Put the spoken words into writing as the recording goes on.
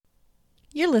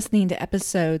You're listening to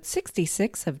episode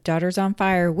 66 of Daughters on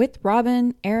Fire with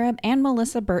Robin Arab and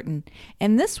Melissa Burton.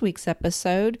 In this week's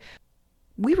episode,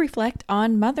 we reflect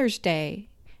on Mother's Day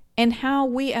and how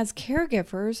we as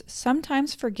caregivers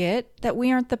sometimes forget that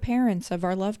we aren't the parents of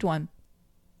our loved one,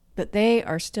 that they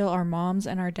are still our moms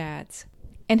and our dads.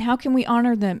 And how can we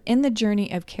honor them in the journey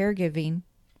of caregiving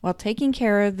while taking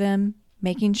care of them,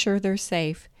 making sure they're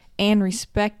safe, and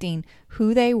respecting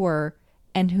who they were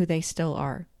and who they still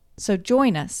are. So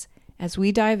join us as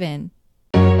we dive in.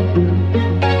 Are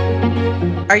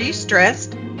you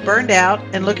stressed, burned out,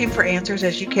 and looking for answers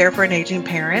as you care for an aging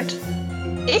parent?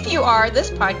 If you are, this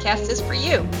podcast is for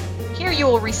you. Here you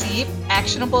will receive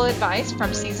actionable advice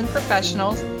from seasoned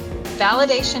professionals,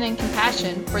 validation and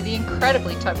compassion for the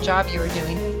incredibly tough job you are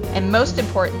doing, and most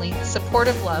importantly,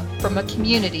 supportive love from a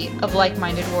community of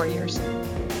like-minded warriors.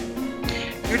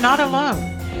 You're not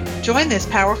alone. Join this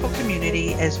powerful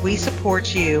community as we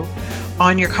support you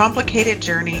on your complicated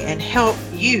journey and help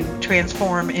you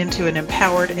transform into an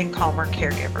empowered and calmer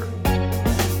caregiver.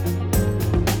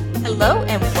 Hello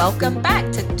and welcome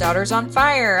back to Daughters on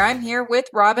Fire. I'm here with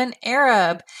Robin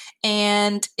Arab,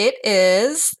 and it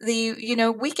is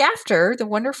the week after the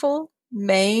wonderful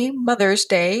May Mother's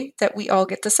Day that we all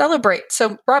get to celebrate.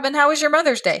 So, Robin, how was your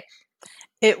Mother's Day?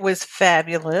 It was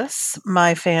fabulous.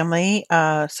 My family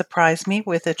surprised me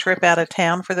with a trip out of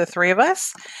town for the three of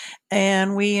us,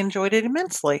 and we enjoyed it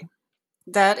immensely.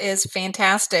 That is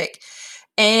fantastic.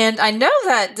 And I know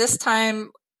that this time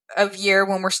of year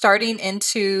when we're starting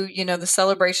into, the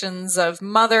celebrations of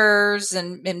mothers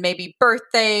and maybe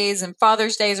birthdays and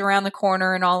Father's Days around the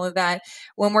corner and all of that,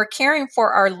 when we're caring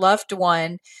for our loved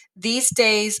one, these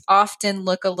days often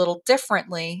look a little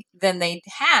differently than they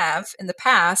have in the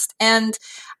past. And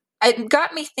it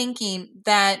got me thinking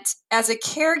that as a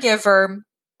caregiver,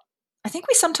 I think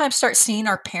we sometimes start seeing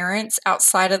our parents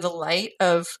outside of the light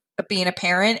of being a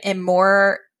parent and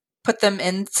more put them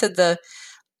into the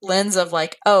lens of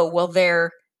like, oh, well,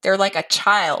 they're like a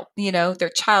child,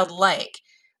 they're childlike.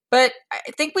 But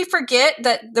I think we forget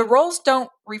that the roles don't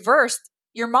reverse.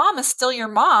 Your mom is still your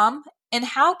mom. And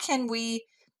how can we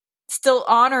still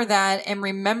honor that and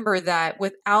remember that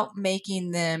without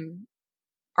making them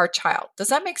our child? Does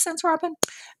that make sense, Robin?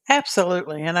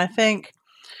 Absolutely. And I think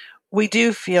we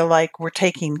do feel like we're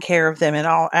taking care of them in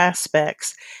all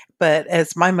aspects. But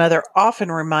as my mother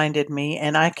often reminded me,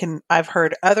 and I've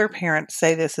heard other parents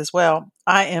say this as well,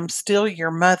 I am still your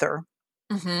mother,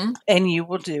 and you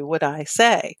will do what I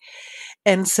say.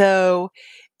 And so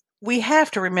we have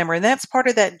to remember, and that's part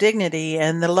of that dignity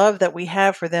and the love that we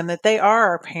have for them, that they are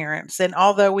our parents. And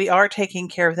although we are taking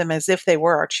care of them as if they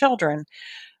were our children,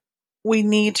 we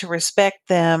need to respect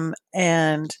them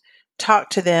and talk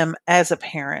to them as a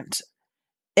parent.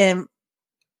 And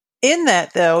in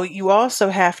that, though, you also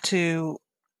have to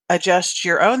adjust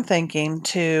your own thinking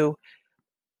to,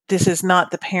 this is not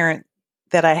the parent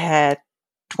that I had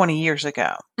 20 years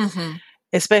ago.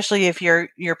 Especially if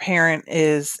your parent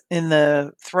is in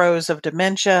the throes of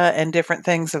dementia and different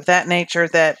things of that nature,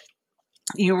 that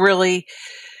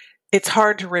it's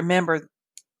hard to remember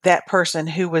that person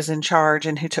who was in charge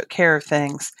and who took care of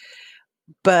things,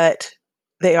 but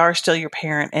they are still your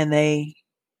parent and they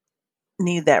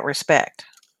need that respect.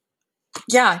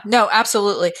 Yeah, no,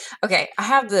 absolutely. Okay, I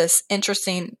have this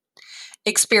interesting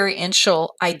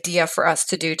experiential idea for us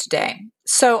to do today.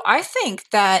 So I think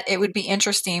that it would be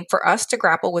interesting for us to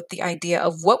grapple with the idea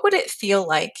of what would it feel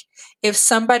like if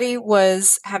somebody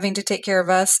was having to take care of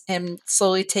us and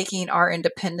slowly taking our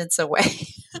independence away.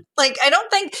 Like, I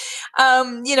don't think,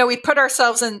 we put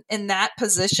ourselves in that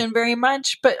position very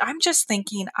much, but I'm just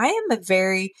thinking I am a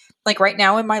very, like right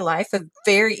now in my life, a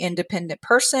very independent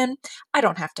person. I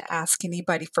don't have to ask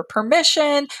anybody for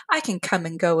permission. I can come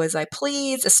and go as I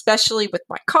please, especially with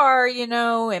my car,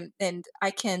 and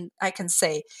I can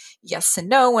say yes and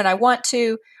no when I want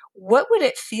to. What would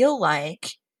it feel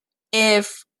like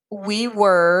if we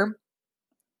were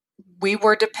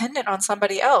dependent on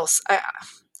somebody else?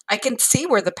 I can see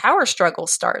where the power struggle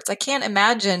starts. I can't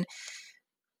imagine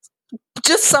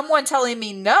just someone telling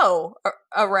me no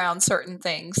around certain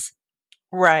things.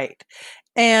 Right.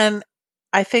 And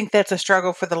I think that's a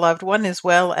struggle for the loved one as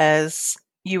well as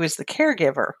you as the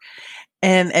caregiver.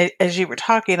 And as you were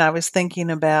talking, I was thinking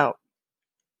about,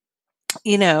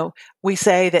 we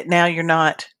say that now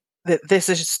that this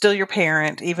is still your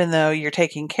parent, even though you're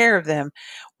taking care of them.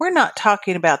 We're not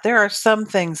talking about, there are some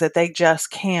things that they just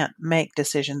can't make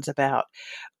decisions about.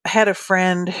 I had a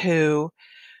friend who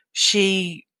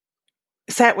she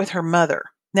sat with her mother.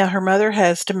 Now her mother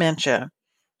has dementia,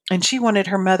 and she wanted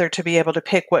her mother to be able to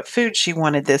pick what food she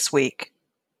wanted this week.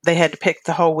 they had to pick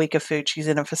the whole week of food. She's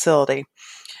in a facility.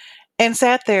 And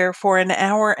sat there for an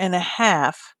hour and a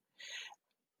half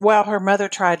while her mother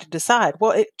tried to decide.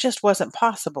 Well, it just wasn't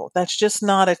possible. That's just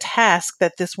not a task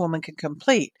that this woman could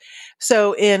complete.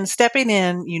 So in stepping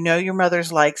in, you know your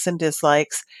mother's likes and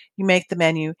dislikes, you make the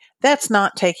menu. That's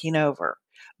not taking over.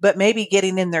 But maybe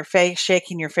getting in their face,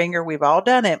 shaking your finger, we've all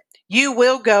done it. You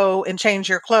will go and change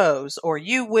your clothes, or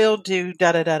you will do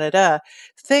da da da da da.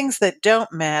 Things that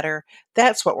don't matter,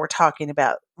 that's what we're talking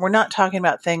about. We're not talking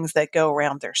about things that go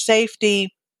around their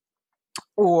safety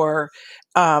or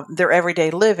their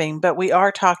everyday living, but we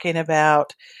are talking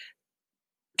about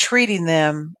treating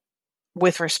them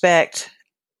with respect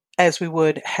as we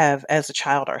would have as a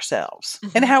child ourselves,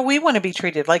 and how we want to be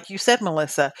treated. Like you said,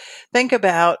 Melissa, think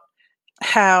about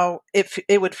how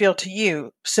it would feel to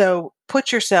you. So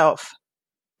put yourself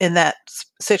in that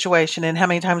situation, and how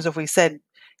many times have we said,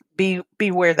 be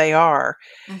where they are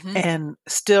and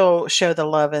still show the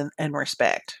love and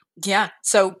respect. Yeah.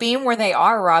 So being where they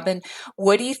are, Robin,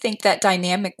 what do you think that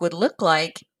dynamic would look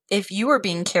like if you were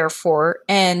being cared for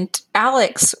and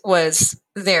Alex was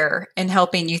there and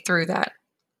helping you through that?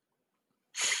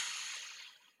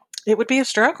 It would be a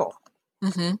struggle.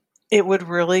 It would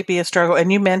really be a struggle.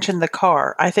 And you mentioned the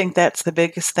car. I think that's the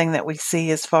biggest thing that we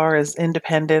see as far as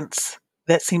independence.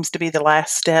 That seems to be the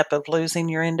last step of losing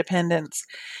your independence.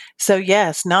 So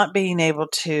yes, not being able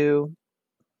to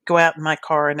go out in my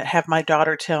car and have my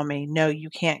daughter tell me, no, you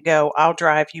can't go. I'll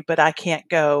drive you, but I can't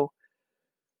go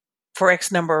for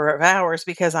X number of hours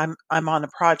because I'm on a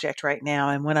project right now.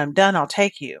 And when I'm done, I'll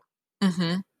take you.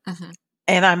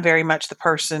 And I'm very much the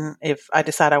person, if I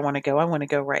decide I want to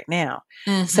go right now.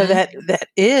 So that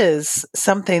is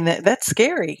something that's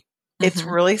scary. It's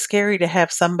really scary to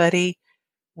have somebody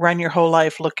run your whole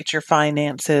life, look at your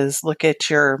finances, look at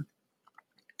your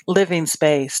living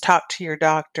space, talk to your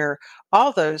doctor.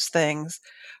 All those things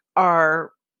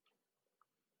are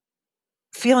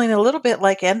feeling a little bit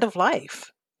like end of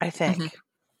life, I think.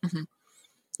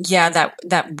 Yeah,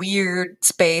 that weird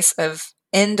space of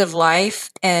end of life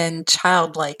and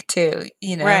childlike too,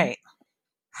 you know. Right.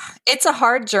 It's a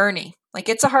hard journey. Like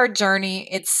it's a hard journey.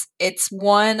 It's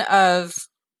one of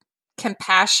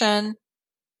compassion,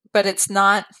 but it's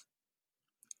not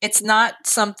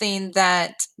something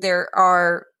that there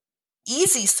are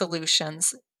easy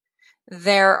solutions.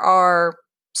 There are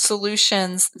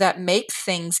solutions that make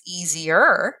things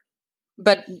easier,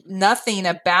 but nothing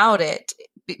about it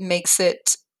makes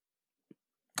it,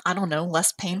 I don't know,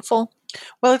 less painful.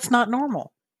 Well, it's not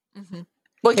normal.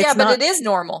 Well, yeah, but it is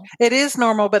normal. It is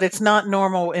normal, but it's not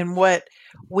normal in what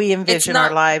we envision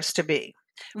our lives to be.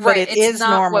 Right. But it is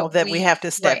normal that we have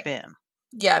to step in.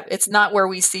 Yeah, it's not where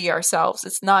we see ourselves.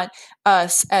 It's not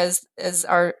us as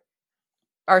our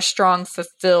strong,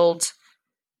 fulfilled,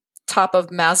 top of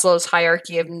Maslow's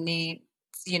hierarchy of need,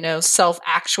 you know,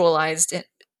 self-actualized.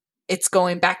 It's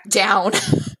going back down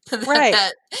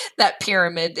that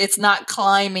pyramid. It's not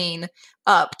climbing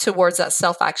up towards that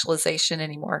self-actualization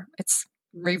anymore. It's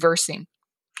reversing.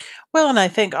 Well, and I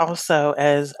think also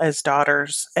as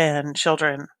daughters and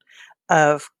children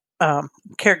of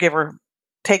caregiver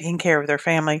taking care of their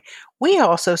family, we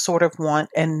also sort of want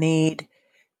and need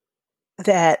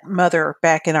that mother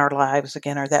back in our lives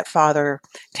again, or that father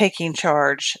taking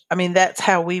charge. I mean, that's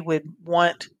how we would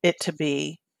want it to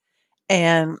be.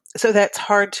 And so that's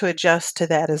hard to adjust to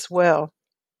that as well.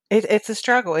 It's a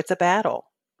struggle. It's a battle.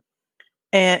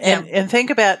 And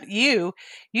think about you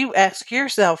ask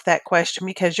yourself that question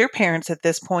because your parents at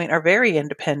this point are very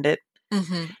independent.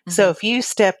 So if you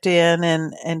stepped in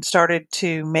and started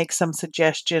to make some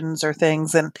suggestions or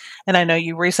things, and I know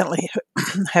you recently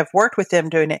have worked with them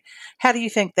doing it, how do you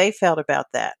think they felt about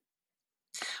that?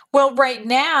 Well, right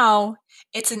now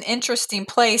it's an interesting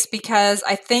place because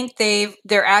I think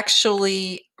they're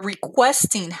actually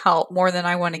requesting help more than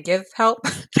I want to give help.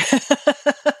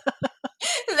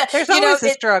 There's always a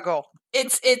struggle.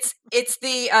 It's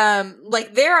the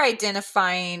like they're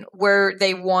identifying where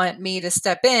they want me to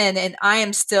step in, and I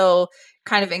am still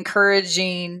kind of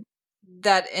encouraging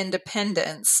that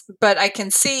independence. But I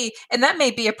can see, and that may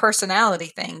be a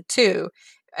personality thing too,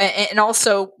 and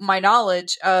also my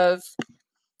knowledge of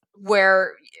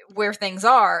where things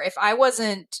are. If I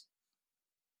wasn't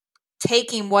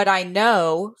taking what I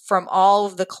know from all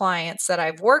of the clients that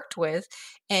I've worked with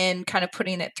and kind of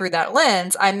putting it through that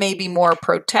lens, I may be more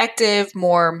protective,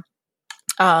 more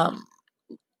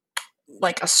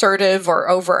like assertive or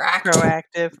overactive.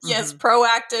 Proactive. Yes,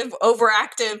 proactive,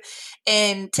 overactive,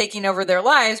 and taking over their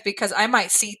lives because I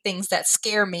might see things that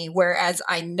scare me, whereas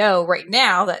I know right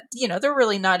now that, you know, they're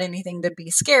really not anything to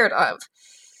be scared of.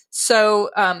 So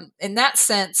in that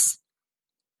sense,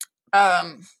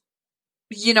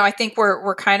 I think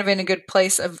we're kind of in a good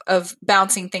place of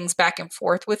bouncing things back and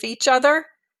forth with each other.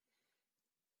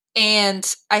 And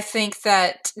I think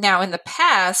that now in the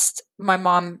past, my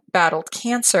mom battled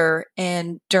cancer,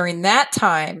 and during that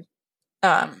time,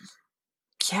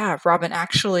 Robin,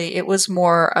 actually, it was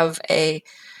more of a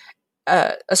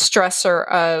stressor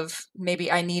of maybe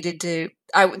I needed to.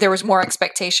 There was more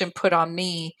expectation put on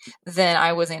me than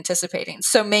I was anticipating.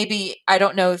 So maybe, I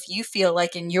don't know if you feel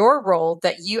like in your role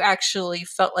that you actually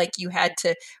felt like you had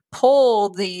to pull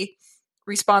the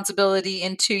responsibility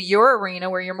into your arena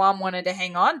where your mom wanted to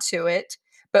hang on to it.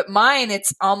 But mine,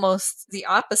 it's almost the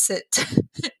opposite.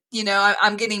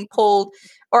 I'm getting pulled,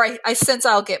 or I sense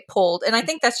I'll get pulled. And I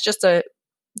think that's just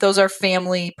those are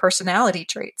family personality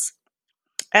traits.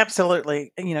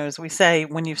 Absolutely. As we say,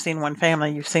 when you've seen one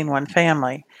family, you've seen one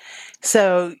family.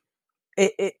 So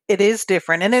it is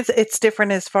different. And it's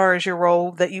different as far as your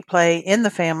role that you play in the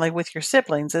family with your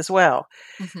siblings as well.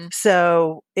 Mm-hmm.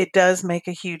 So it does make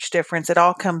a huge difference. It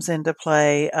all comes into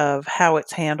play of how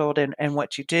it's handled and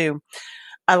what you do.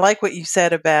 I like what you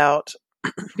said about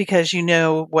because you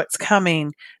know what's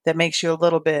coming, that makes you a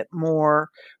little bit more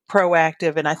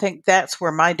proactive. And I think that's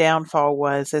where my downfall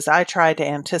was, is I tried to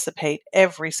anticipate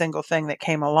every single thing that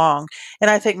came along. And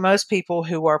I think most people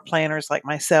who are planners like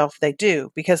myself, they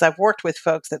do, because I've worked with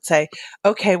folks that say,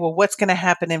 okay, well, what's going to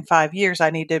happen in 5 years? I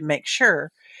need to make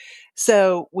sure.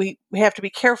 So we have to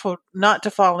be careful not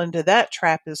to fall into that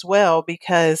trap as well,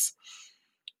 because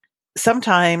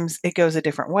sometimes it goes a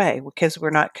different way because we're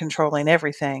not controlling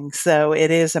everything. So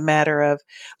it is a matter of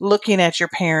looking at your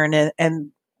parent,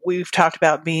 and we've talked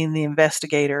about being the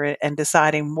investigator and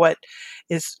deciding what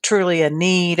is truly a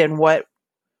need and what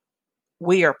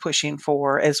we are pushing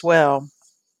for as well.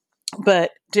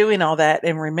 But doing all that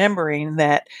and remembering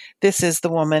that this is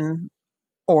the woman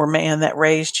or man that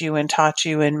raised you and taught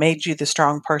you and made you the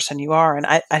strong person you are. And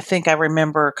I think I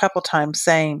remember a couple times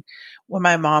saying, when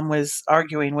my mom was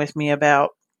arguing with me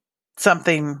about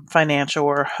something financial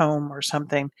or home or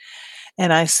something,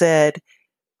 and I said,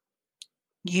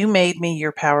 you made me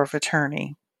your power of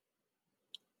attorney.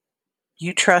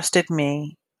 You trusted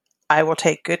me. I will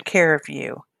take good care of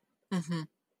you. Mm-hmm.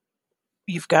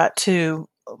 You've got to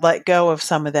let go of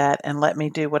some of that and let me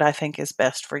do what I think is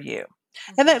best for you.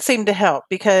 And that seemed to help,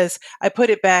 because I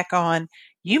put it back on,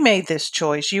 you made this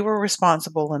choice. You were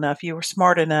responsible enough. You were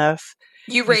smart enough.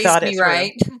 You raised me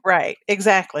right. Right.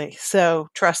 Exactly. So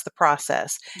trust the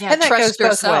process. Yeah. And that Trust goes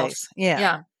yourself. both ways.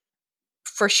 Yeah.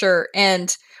 For sure.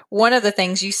 And one of the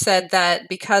things you said, that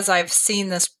because I've seen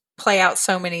this play out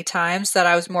so many times, that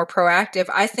I was more proactive.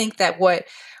 I think that what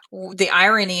the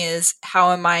irony is,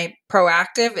 how am I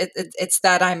proactive? It's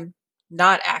that I'm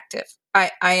not active.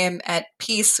 I am at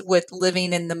peace with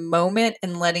living in the moment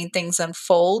and letting things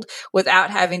unfold without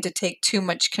having to take too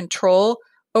much control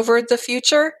over the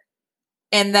future.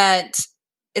 And that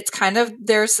it's kind of,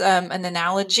 there's an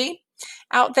analogy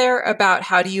out there about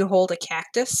how do you hold a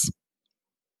cactus.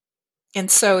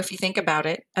 And so if you think about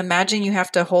it, imagine you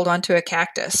have to hold on to a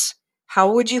cactus.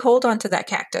 How would you hold on to that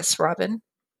cactus, Robin?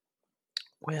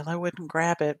 Well, I wouldn't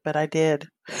grab it, but I did.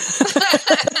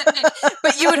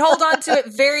 But you would hold on to it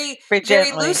very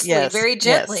loosely, yes, very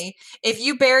gently. Yes. If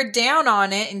you bear down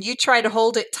on it and you try to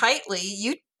hold it tightly,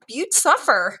 you'd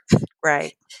suffer.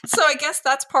 Right. So I guess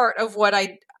that's part of what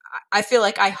I feel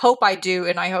like I hope I do,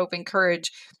 and I hope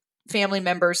encourage family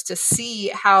members to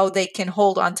see how they can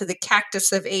hold on to the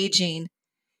cactus of aging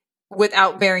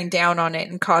without bearing down on it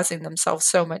and causing themselves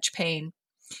so much pain.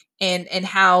 And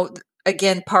how,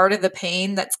 again, part of the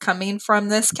pain that's coming from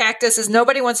this cactus is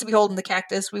nobody wants to be holding the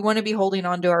cactus. We want to be holding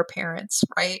on to our parents,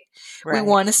 right? We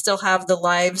want to still have the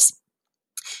lives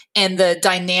and the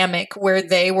dynamic where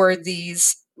they were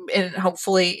these, and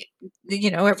hopefully,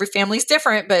 every family's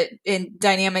different, but in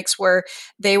dynamics where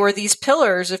they were these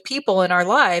pillars of people in our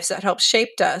lives that helped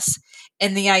shaped us.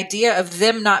 And the idea of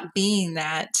them not being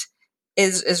that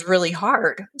is really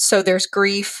hard. So there's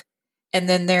grief, and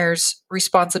then there's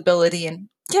responsibility, and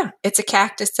it's a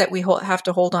cactus that we have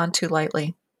to hold on to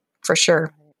lightly, for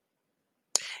sure.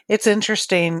 It's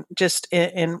interesting, just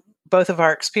in both of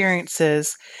our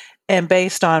experiences, and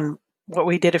based on what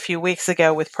we did a few weeks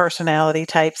ago with personality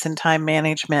types and time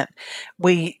management,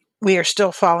 we are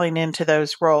still falling into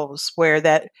those roles where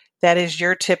that is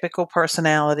your typical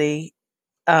personality,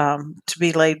 to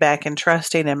be laid back and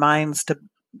trusting, and mine's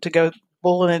to go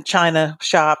bull in a china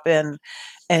shop and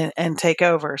take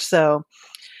over. So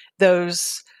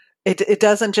those, it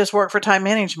doesn't just work for time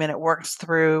management. It works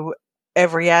through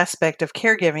every aspect of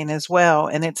caregiving as well.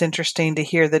 And it's interesting to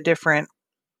hear the different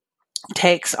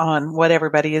takes on what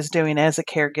everybody is doing as a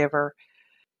caregiver.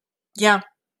 Yeah.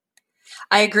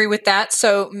 I agree with that.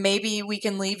 So maybe we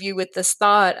can leave you with this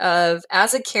thought of,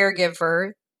 as a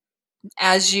caregiver,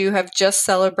 as you have just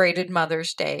celebrated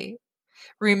Mother's Day,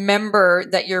 remember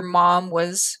that your mom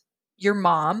was your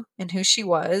mom and who she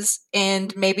was.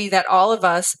 And maybe that all of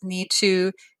us need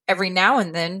to, every now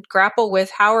and then, grapple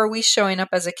with, how are we showing up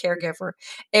as a caregiver?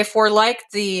 If we're like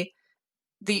the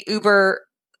Uber,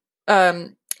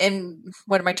 and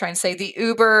what am I trying to say? The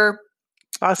Uber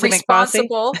Bossy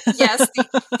responsible, yes,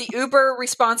 the Uber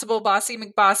responsible Bossy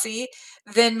McBossy,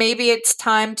 then maybe it's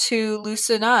time to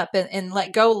loosen up and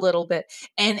let go a little bit.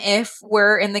 And if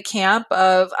we're in the camp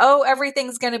of, oh,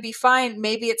 everything's going to be fine,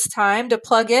 maybe it's time to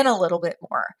plug in a little bit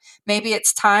more. Maybe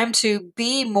it's time to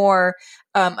be more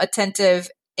attentive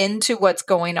into what's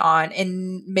going on,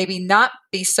 and maybe not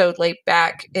be so laid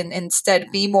back, and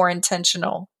instead be more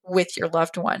intentional with your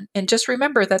loved one. And just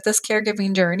remember that this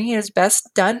caregiving journey is best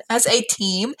done as a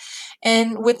team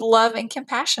and with love and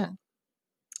compassion.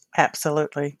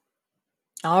 Absolutely.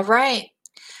 All right.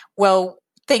 Well,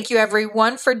 thank you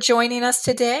everyone for joining us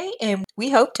today, and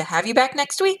we hope to have you back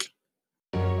next week.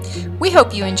 We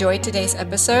hope you enjoyed today's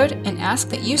episode and ask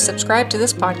that you subscribe to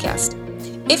this podcast.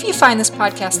 If you find this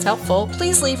podcast helpful,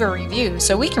 please leave a review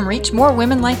so we can reach more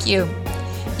women like you.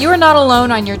 You are not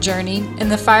alone on your journey,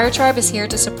 and the Fire Tribe is here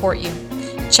to support you.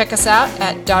 Check us out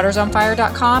at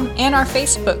daughtersonfire.com and our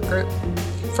Facebook group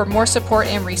for more support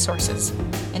and resources.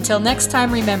 Until next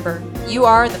time, remember, you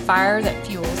are the fire that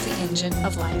fuels the engine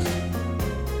of life.